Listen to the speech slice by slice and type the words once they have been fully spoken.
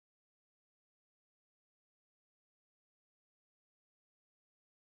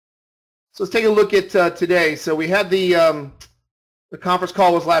So let's take a look at today. So we had the conference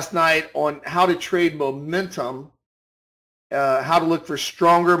call was last night on how to trade momentum, how to look for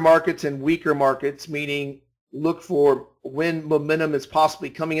stronger markets and weaker markets, meaning look for when momentum is possibly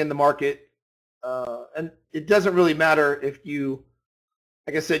coming in the market. And it doesn't really matter if you,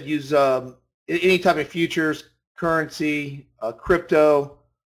 like I said, use any type of futures, currency, crypto,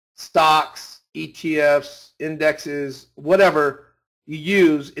 stocks, ETFs, indexes, whatever you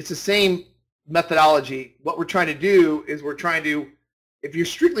use. It's the same methodology. What we're trying to do is if you're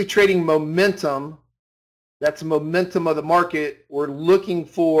strictly trading momentum, that's the momentum of the market, we're looking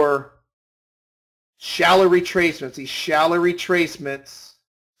for shallow retracements, these shallow retracements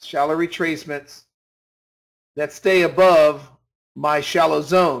that stay above my shallow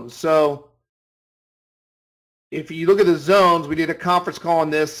zones. So if you look at the zones, we did a conference call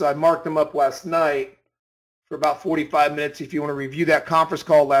on this. I marked them up last night for about 45 minutes. If you want to review that conference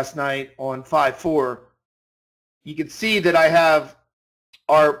call last night on 5-4, you can see that I have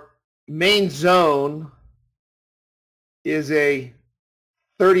our main zone is a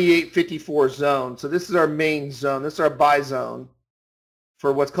 38.54 zone. So this is our main zone. This is our buy zone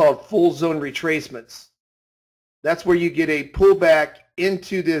for what's called full zone retracements. That's where you get a pullback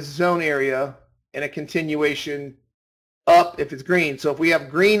into this zone area and a continuation up if it's green. So if we have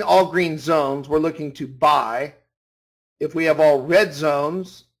green, all green zones, we're looking to buy. If we have all red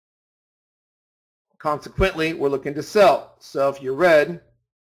zones, consequently, we're looking to sell. So if you're red,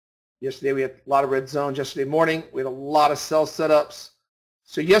 yesterday we had a lot of red zones. Yesterday morning, we had a lot of sell setups.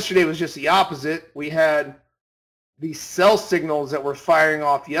 So yesterday was just the opposite. We had these sell signals that were firing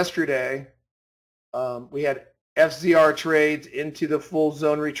off yesterday. We had FZR trades into the full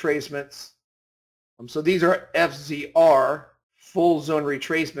zone retracements. So these are FZR, full zone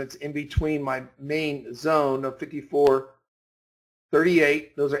retracements in between my main zone of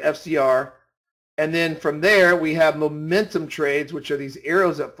 54.38. Those are FZR. And then from there, we have momentum trades, which are these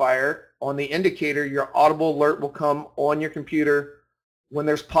arrows that fire. On the indicator, your audible alert will come on your computer when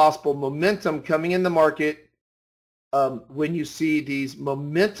there's possible momentum coming in the market. When you see these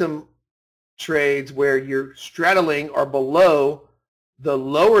momentum trades where you're straddling or below the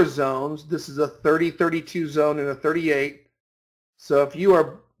lower zones, this is a 30-32 zone and a 38. So if you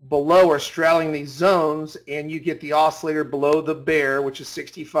are below or straddling these zones and you get the oscillator below the bear, which is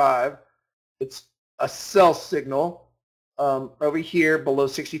 65, it's a sell signal. Over here below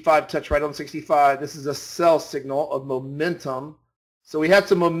 65, touch right on 65. This is a sell signal of momentum. So we had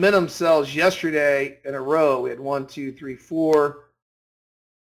some momentum sells yesterday in a row. We had 1, 2, 3, 4.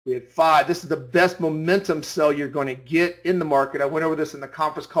 We had 5. This is the best momentum sell you're going to get in the market. I went over this in the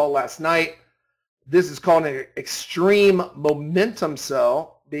conference call last night. This is called an extreme momentum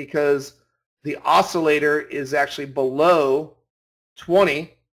sell because the oscillator is actually below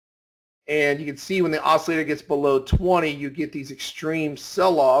 20. And you can see when the oscillator gets below 20, you get these extreme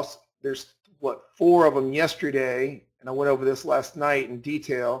sell-offs. There's, 4 of them yesterday, and I went over this last night in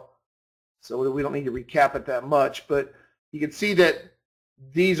detail, so we don't need to recap it that much. But you can see that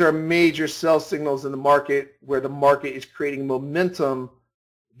these are major sell signals in the market where the market is creating momentum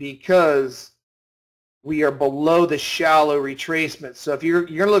because we are below the shallow retracement. So if you're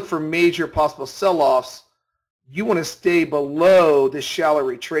going to look for major possible sell-offs, you want to stay below this shallow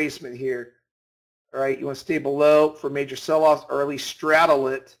retracement here. All right, you want to stay below for major sell-offs or at least straddle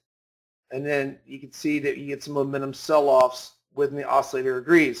it, and then you can see that you get some momentum sell-offs when the oscillator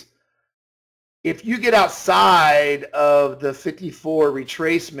agrees. If you get outside of the 54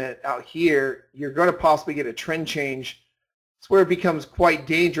 retracement out here, you're going to possibly get a trend change. It's where it becomes quite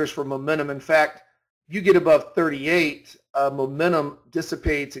dangerous for momentum. In fact, you get above 38, momentum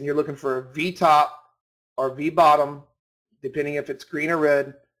dissipates, and you're looking for a V-top or V-bottom, depending if it's green or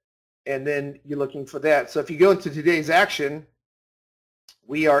red, and then you're looking for that. So if you go into today's action,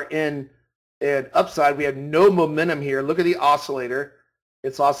 we are in an upside. We have no momentum here. Look at the oscillator.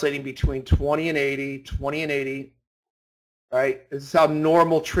 It's oscillating between 20 and 80, 20 and 80, right? This is how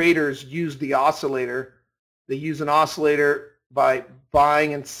normal traders use the oscillator. They use an oscillator by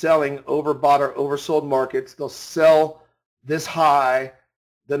buying and selling overbought or oversold markets. They'll sell this high,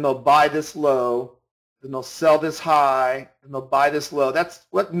 then they'll buy this low, then they'll sell this high, and they'll buy this low. That's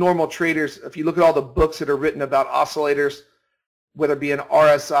what normal traders, if you look at all the books that are written about oscillators, whether it be an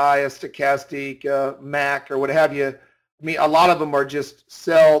RSI, a stochastic, MAC, or what have you, I mean, a lot of them are just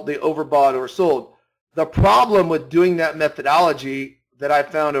sell the overbought or sold. The problem with doing that methodology that I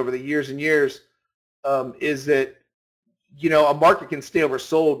found over the years and years is that, you know, a market can stay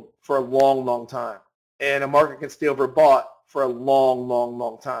oversold for a long, long time, and a market can stay overbought for a long, long,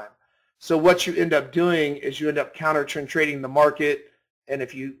 long time. So what you end up doing is you end up counter trend trading the market. And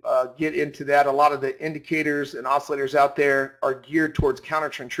if you get into that, a lot of the indicators and oscillators out there are geared towards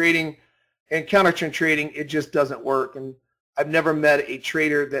counter-trend trading. And counter-trend trading, it just doesn't work. And I've never met a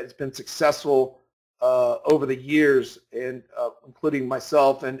trader that's been successful over the years, and including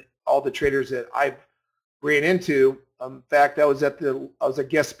myself and all the traders that I've ran into. In fact, I was a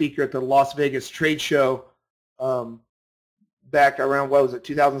guest speaker at the Las Vegas trade show back around, what was it,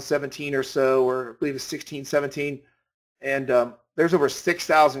 2017 or so, or I believe it's 16, 17. And there's over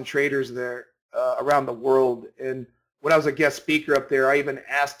 6,000 traders there around the world. And when I was a guest speaker up there, I even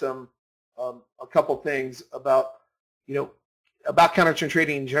asked them a couple things about, about counter-trend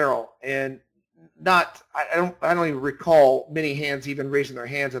trading in general. And I don't even recall many hands even raising their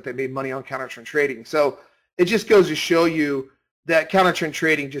hands that they made money on counter-trend trading. So it just goes to show you that counter-trend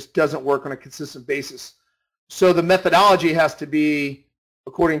trading just doesn't work on a consistent basis. So the methodology has to be,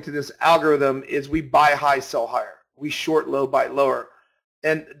 according to this algorithm, is we buy high, sell higher. We short low, buy lower.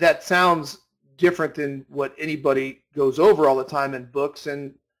 And that sounds different than what anybody goes over all the time in books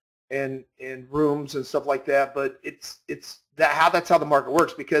and rooms and stuff like that. But that's how the market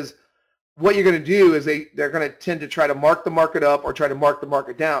works, because what you're going to do is they're going to tend to try to mark the market up or try to mark the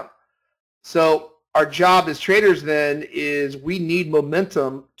market down. So our job as traders then is we need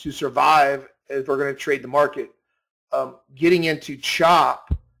momentum to survive if we're going to trade the market. Getting into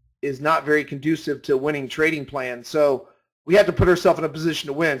chop is not very conducive to winning trading plans. So we have to put ourselves in a position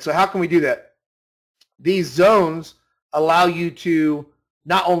to win. So how can we do that? These zones allow you to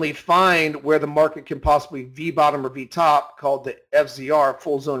not only find where the market can possibly V-bottom or V-top, called the FZR,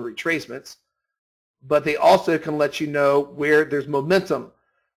 full zone retracements, but they also can let you know where there's momentum.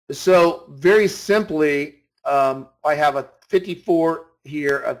 So very simply, I have a 54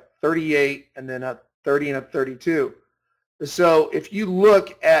 here, a 38, and then a 30 and a 32. So if you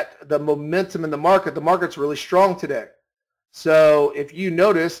look at the momentum in the market's really strong today. So if you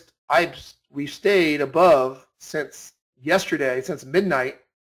noticed, we've stayed above since yesterday, since midnight.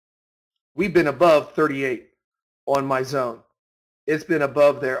 We've been above 38 on my zone. It's been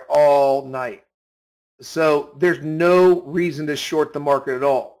above there all night. So there's no reason to short the market at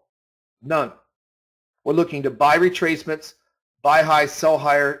all. None. We're looking to buy retracements, buy high, sell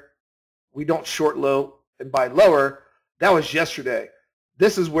higher. We don't short low and buy lower. That was yesterday.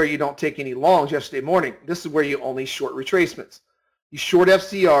 This is where you don't take any longs yesterday morning. This is where you only short retracements. You short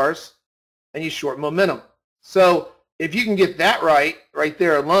FCRs and you short momentum. So if you can get that right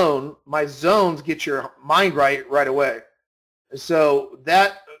there alone, my zones get your mind right away. So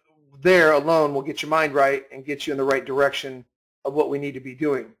that there alone will get your mind right and get you in the right direction of what we need to be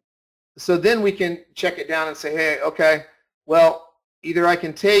doing. So then we can check it down and say, hey, okay, well, either I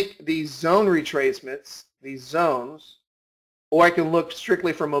can take these zone retracements, these zones, or I can look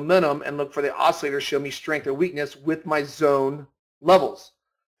strictly for momentum and look for the oscillator to show me strength or weakness with my zone levels.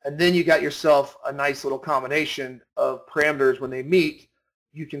 And then you got yourself a nice little combination of parameters. When they meet,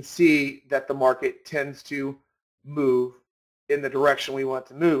 you can see that the market tends to move in the direction we want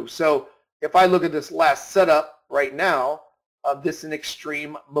to move. So if I look at this last setup right now, this is an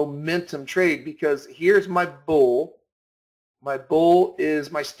extreme momentum trade, because here's my bull. My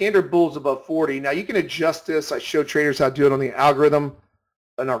standard bull is above 40. Now you can adjust this. I show traders how to do it on the algorithm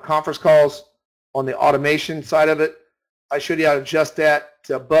in our conference calls on the automation side of it. I showed you how to adjust that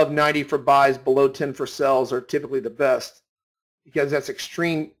to above 90 for buys, below 10 for sells are typically the best, because that's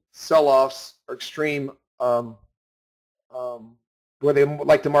extreme sell-offs or extreme where they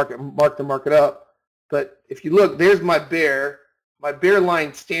like to mark the market up. But if you look, there's my bear. My bear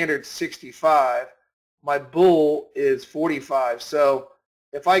line standard 65. My bull is 45. So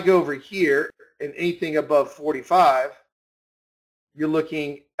if I go over here and anything above 45, you're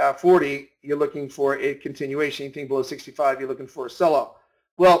looking at 40, you're looking for a continuation. Anything below 65, you're looking for a sell-off.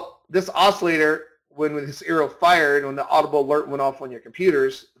 Well, this oscillator, when this arrow fired, when the audible alert went off on your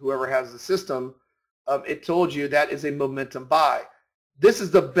computers, whoever has the system, it told you that is a momentum buy. This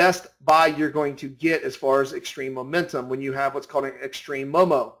is the best buy you're going to get as far as extreme momentum when you have what's called an extreme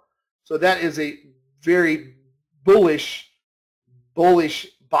Momo. So that is a very bullish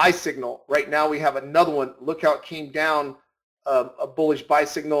buy signal. Right now we have another one. Look how it came down, a bullish buy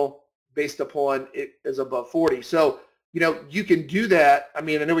signal based upon it is above 40. So, you can do that. I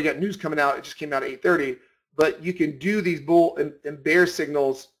mean, I know we got news coming out. It just came out at 8:30, but you can do these bull and bear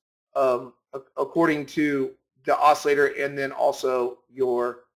signals according to the oscillator, and then also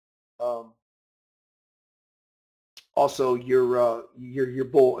your bull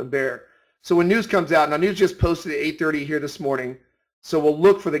and bear. So when news comes out, now news just posted at 8:30 here this morning, so we'll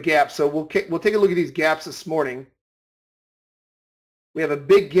look for the gaps. So we'll take a look at these gaps this morning. We have a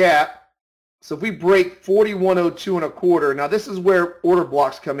big gap So if we break 4102 and a quarter, now this is where order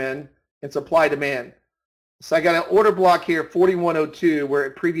blocks come in and supply demand. So I got an order block here, 4102, where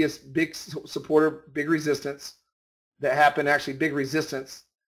a previous big supporter, big resistance that happened, actually big resistance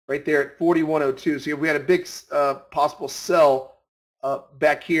right there at 4102. So we had a big possible sell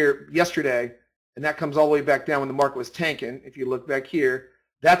back here yesterday, and that comes all the way back down when the market was tanking. If you look back here,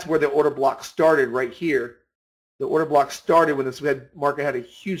 that's where the order block started right here. The order block started when this market had a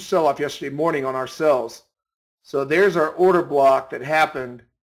huge sell-off yesterday morning on our sells. So there's our order block that happened,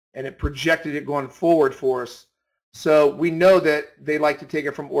 and it projected it going forward for us. So we know that they like to take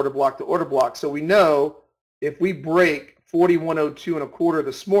it from order block to order block. So we know if we break 4102 and a quarter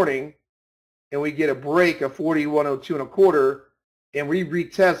this morning, and we get a break of 4102 and a quarter, and we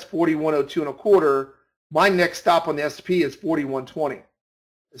retest 4102 and a quarter, my next stop on the S&P is 4120.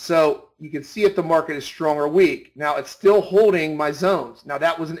 So you can see if the market is strong or weak. Now it's still holding my zones. Now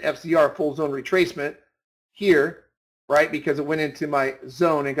that was an FZR, full zone retracement here, right? Because it went into my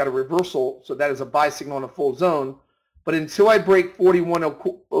zone and got a reversal. So that is a buy signal on a full zone. But until I break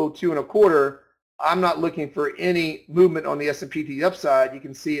 4102 and a quarter, I'm not looking for any movement on the S&P to the upside. You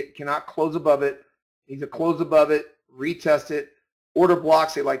can see it cannot close above it. It needs to close above it, retest it. Order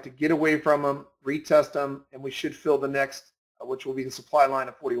blocks, they like to get away from them, retest them, and we should fill the next, which will be the supply line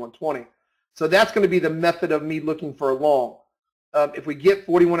of 4120. So that's going to be the method of me looking for a long. If we get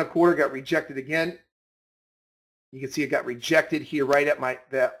 41 and a quarter, got rejected again. You can see it got rejected here right at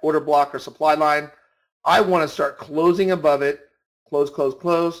that order block or supply line. I want to start closing above it, close, close,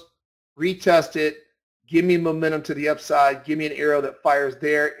 close, retest it, give me momentum to the upside, give me an arrow that fires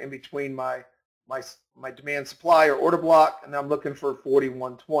there in between my demand supply or order block, and I'm looking for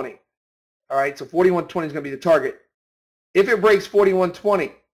 4120. All right, so 4120 is going to be the target. If it breaks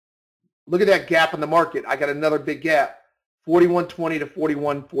 4120, look at that gap in the market. I got another big gap, 4120 to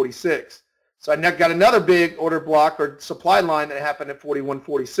 4146. So I got another big order block or supply line that happened at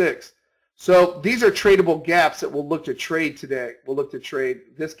 4146. So these are tradable gaps that we'll look to trade today. We'll look to trade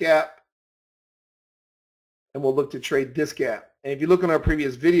this gap, and we'll look to trade this gap. And if you look on our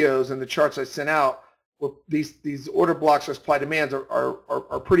previous videos and the charts I sent out, well, these order blocks or supply demands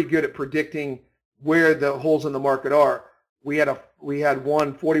are pretty good at predicting where the holes in the market are. We had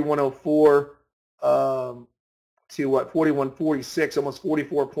one 4104 to what 4146, almost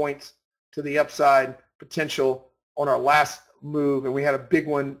 44 points to the upside potential on our last move, and we had a big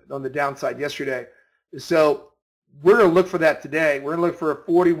one on the downside yesterday. So we're going to look for that today. We're going to look for a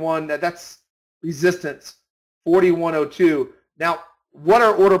 41. That's resistance, 4102. Now, what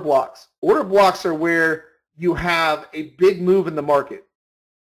are order blocks? Order blocks are where you have a big move in the market,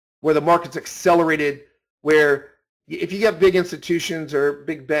 where the market's accelerated, where if you get big institutions or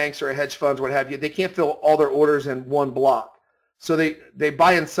big banks or hedge funds, what have you, they can't fill all their orders in one block. So they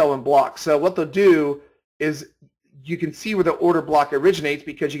buy and sell in blocks. So what they'll do is you can see where the order block originates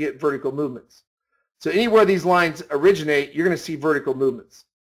because you get vertical movements. So anywhere these lines originate, you're going to see vertical movements,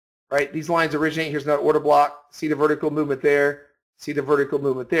 right? These lines originate. Here's another order block. See the vertical movement there. See the vertical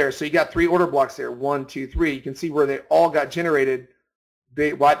movement there. So you got 3 order blocks there, 1, 2, 3. You can see where they all got generated.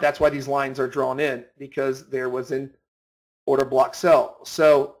 That's why these lines are drawn in, because there was an order block sell.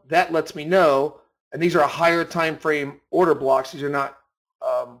 So that lets me know, and these are a higher time frame order blocks. These are not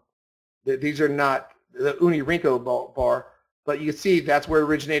the Uni Rinko bar, but you can see that's where it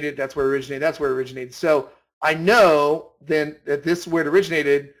originated, that's where it originated, that's where it originated. So I know then that this is where it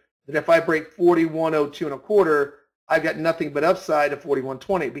originated, that if I break 4102 and a quarter, I've got nothing but upside of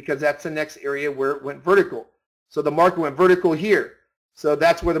 4120, because that's the next area where it went vertical. So the market went vertical here. So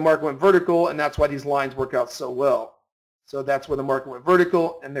that's where the market went vertical, and that's why these lines work out so well. So that's where the market went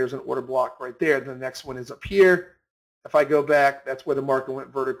vertical, and there's an order block right there. The next one is up here. If I go back, that's where the market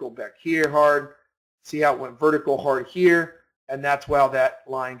went vertical back here hard. See how it went vertical hard here, and that's how that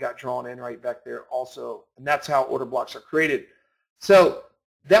line got drawn in right back there also. And that's how order blocks are created. So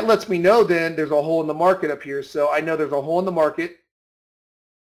that lets me know then there's a hole in the market up here. So I know there's a hole in the market,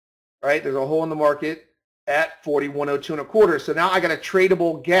 right? There's a hole in the market at 4102 and a quarter. So now I got a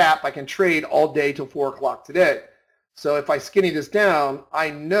tradable gap I can trade all day till 4 o'clock today. So if I skinny this down, I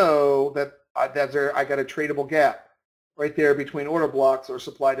know that I got a tradable gap right there between order blocks or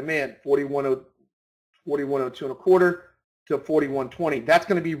supply demand, 4102 and a quarter to 4120. That's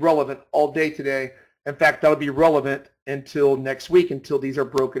going to be relevant all day today. In fact, that'll be relevant until next week, until these are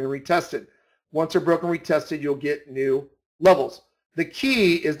broken and retested. Once they're broken and retested, you'll get new levels. The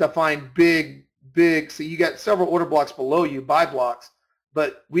key is to find big, so you got several order blocks below you, buy blocks,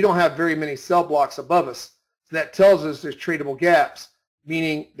 but we don't have very many sell blocks above us. So that tells us there's tradable gaps,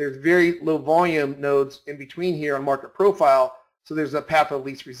 meaning there's very low volume nodes in between here on market profile, so there's a path of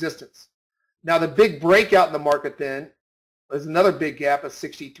least resistance. Now the big breakout in the market then is another big gap of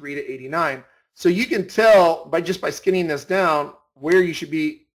 63 to 89. So you can tell by just by skinning this down where you should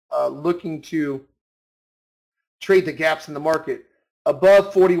be looking to trade the gaps in the market.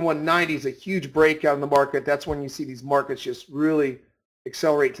 Above 41.90 is a huge breakout in the market. That's when you see these markets just really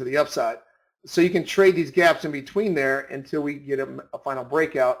accelerate to the upside. So you can trade these gaps in between there until we get a final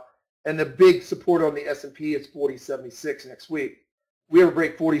breakout. And the big support on the S&P is 40.76 next week. We ever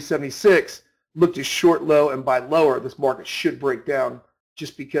break 40.76, look to short low and buy lower. This market should break down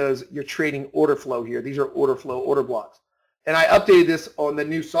just because you're trading order flow here. These are order flow, order blocks. And I updated this on the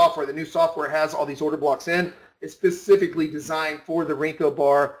new software. The new software has all these order blocks in. It's specifically designed for the Renko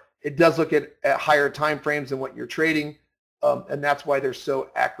bar. It does look at higher time frames than what you're trading, and that's why they're so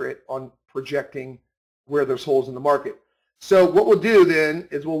accurate on projecting where there's holes in the market. So what we'll do then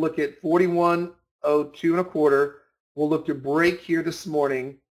is we'll look at 41.02 1/4. We'll look to break here this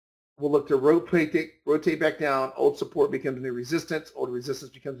morning. We'll look to rotate back down. Old support becomes new resistance. Old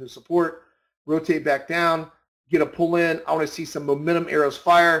resistance becomes new support. Rotate back down. Get a pull in. I want to see some momentum arrows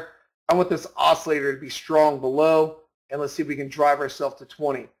fire. I want this oscillator to be strong below, and let's see if we can drive ourselves to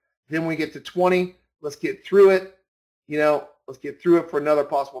 20. Then when we get to 20, let's get through it. Let's get through it for another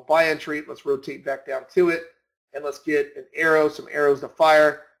possible buy entry. Let's rotate back down to it, and let's get an arrow, some arrows to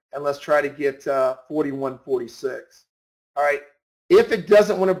fire, and let's try to get 41.46. All right. If it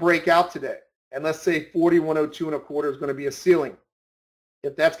doesn't want to break out today, and let's say 41.02 1/4 is going to be a ceiling.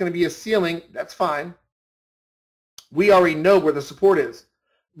 If that's going to be a ceiling, that's fine. We already know where the support is.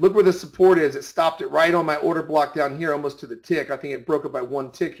 Look where the support is. It stopped it right on my order block down here, almost to the tick. I think it broke it by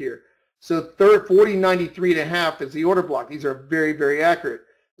 1 tick here. So 40.93.5 is the order block. These are very, very accurate.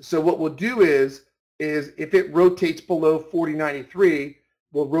 So what we'll do is if it rotates below 40.93,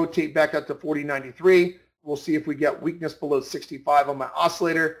 we'll rotate back up to 40.93. We'll see if we get weakness below 65 on my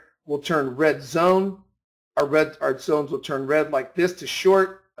oscillator. We'll turn red zone. Our zones will turn red like this to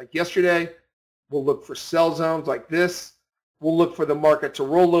short, like yesterday. We'll look for sell zones like this. We'll look for the market to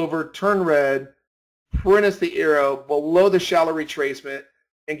roll over, turn red, print us the arrow below the shallow retracement,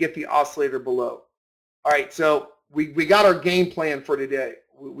 and get the oscillator below. All right, so we got our game plan for today.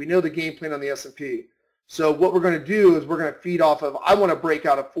 We know the game plan on the S&P. So what we're going to do is we're going to feed off of, I want to break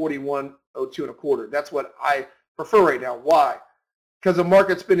out of 41.02 1/4. That's what I prefer right now. Why? Because the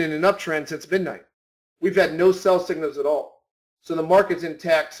market's been in an uptrend since midnight. We've had no sell signals at all. So the market's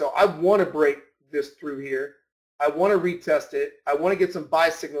intact. So I want to break this through here. I want to retest it. I want to get some buy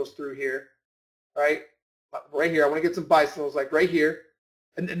signals through here, right? Right here. I want to get some buy signals like right here.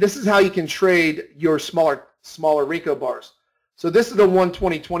 And this is how you can trade your smaller Renko bars. So this is the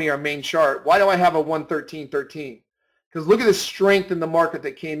 120.20, our main chart. Why do I have a 113.13? Because look at the strength in the market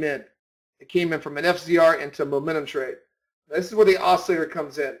that came in. It came in from an FZR into a momentum trade. Now, this is where the oscillator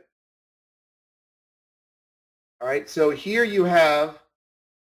comes in. All right, so here you have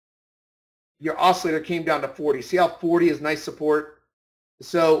your oscillator came down to 40. See how 40 is nice support?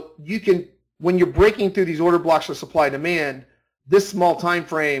 So you can, when you're breaking through these order blocks of supply and demand, this small time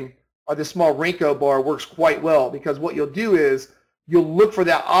frame or this small Renko bar works quite well, because what you'll do is you'll look for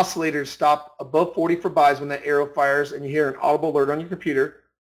that oscillator to stop above 40 for buys when that arrow fires and you hear an audible alert on your computer.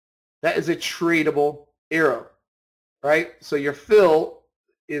 That is a tradable arrow, right? So your fill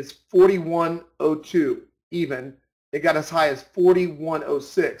is 41.02 even. It got as high as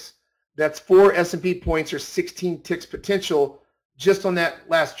 41.06. That's 4 S&P points or 16 ticks potential just on that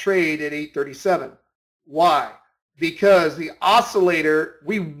last trade at 837. Why? Because the oscillator,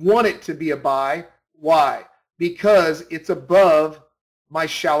 we want it to be a buy. Why? Because it's above my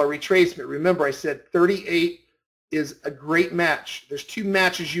shallow retracement. Remember, I said 38 is a great match. There's two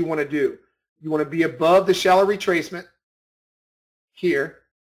matches you want to do. You want to be above the shallow retracement here,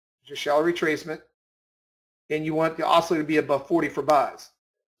 your shallow retracement, and you want the oscillator to be above 40 for buys.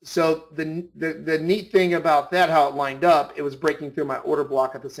 So the neat thing about that, how it lined up, it was breaking through my order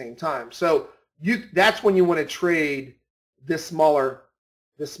block at the same time. So that's when you want to trade this smaller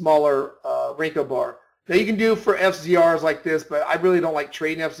Renko bar. Now you can do for FZRs like this, but I really don't like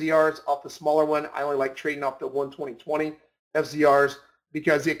trading FZRs off the smaller one. I only like trading off the 120.20 FZRs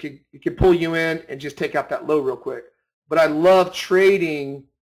because it can pull you in and just take out that low real quick. But I love trading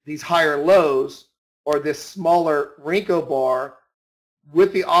these higher lows or this smaller Renko bar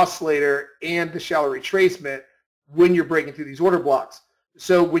with the oscillator and the shallow retracement when you're breaking through these order blocks.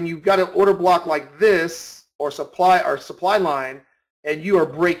 So when you've got an order block like this or supply line and you are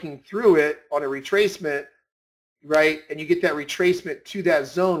breaking through it on a retracement, right, and you get that retracement to that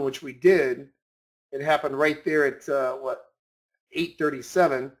zone, which we did, it happened right there at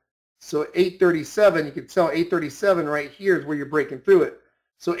 837. So 837, you can tell 837 right here is where you're breaking through it.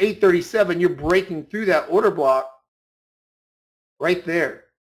 So 837, you're breaking through that order block right there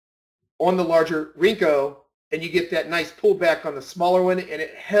on the larger Renko, and you get that nice pullback on the smaller one, and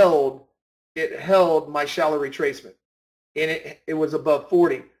it held my shallow retracement, and it was above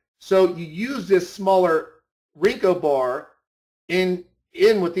 40. So you use this smaller Renko bar in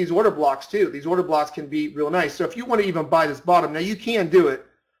with these order blocks too. These order blocks can be real nice. So if you want to even buy this bottom, now you can do it.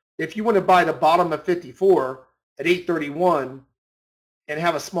 If you want to buy the bottom of 54 at 831 and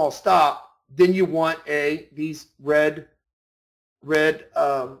have a small stop, then you want these red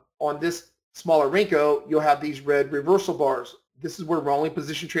on this smaller Renko, you'll have these red reversal bars. This is where wrongly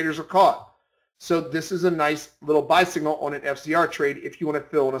positioned traders are caught. So this is a nice little buy signal on an FCR trade if you want to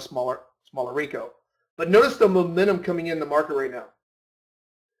fill in a smaller Renko. But notice the momentum coming in the market right now.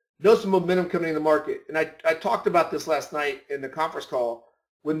 Notice the momentum coming in the market. And I talked about this last night in the conference call.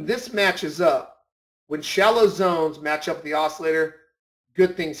 When this matches up, when shallow zones match up with the oscillator,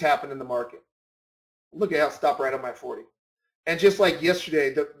 good things happen in the market. Look at how it stopped right on my 40. And just like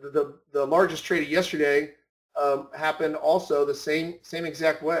yesterday, the largest trade of yesterday happened also the same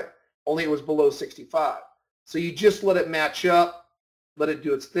exact way, only it was below 65. So you just let it match up, let it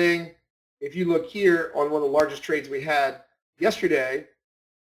do its thing. If you look here on one of the largest trades we had yesterday,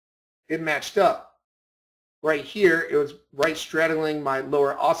 it matched up. Right here, it was right straddling my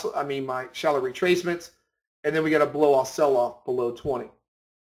my shallow retracements, and then we got a blow-off sell-off below 20.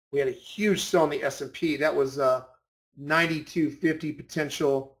 We had a huge sell in the S&P. That was 92.50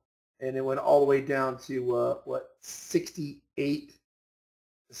 potential, and it went all the way down to 68.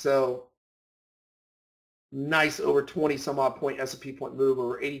 So nice over 20 some odd point S&P point move,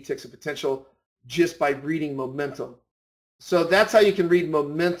 over 80 ticks of potential just by reading momentum. So that's how you can read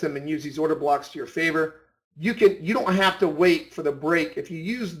momentum and use these order blocks to your favor. You don't have to wait for the break. If you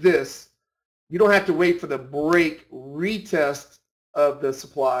use this, you don't have to wait for the break retest of the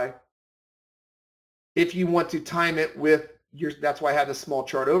supply. If you want to time it with that's why I have this small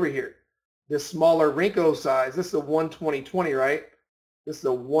chart over here. This smaller Renko size, this is a 120.20, right? This is a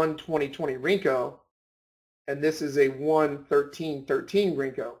 120.20 Renko, and this is a 113.13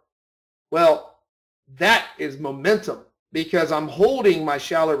 Renko. Well, that is momentum because I'm holding my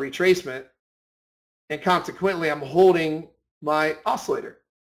shallow retracement, and consequently, I'm holding my oscillator.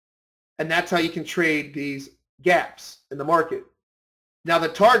 And that's how you can trade these gaps in the market. Now, the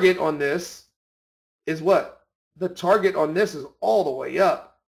target on this is what? The target on this is all the way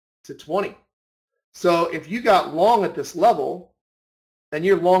up to 20. So if you got long at this level, and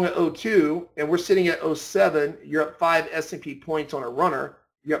you're long at 02, and we're sitting at 07, you're up 5 S&P points on a runner,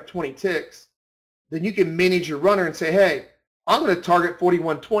 you're up 20 ticks, then you can manage your runner and say, hey, I'm going to target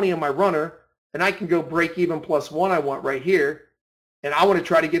 41.20 on my runner, and I can go break even +1 I want right here, and I want to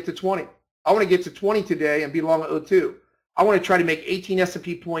try to get to 20. I want to get to 20 today and be long at 02. I want to try to make 18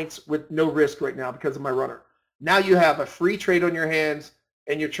 S&P points with no risk right now because of my runner. Now you have a free trade on your hands,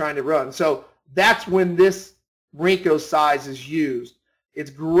 and you're trying to run. So that's when this Renko size is used. It's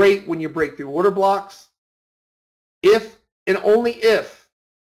great when you break through order blocks. If and only if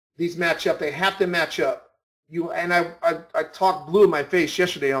these match up, they have to match up. I talked blue in my face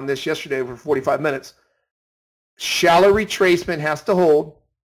yesterday on this for 45 minutes. Shallow retracement has to hold.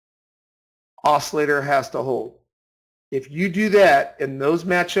 Oscillator has to hold. If you do that and those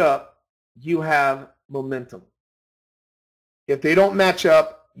match up, you have momentum. If they don't match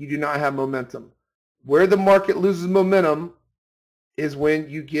up, you do not have momentum. Where the market loses momentum is when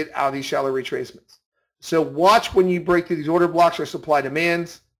you get out of these shallow retracements. So watch when you break through these order blocks or supply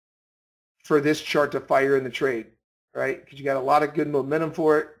demands for this chart to fire in the trade, right? Because you got a lot of good momentum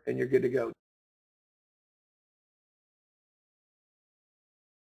for it, and you're good to go.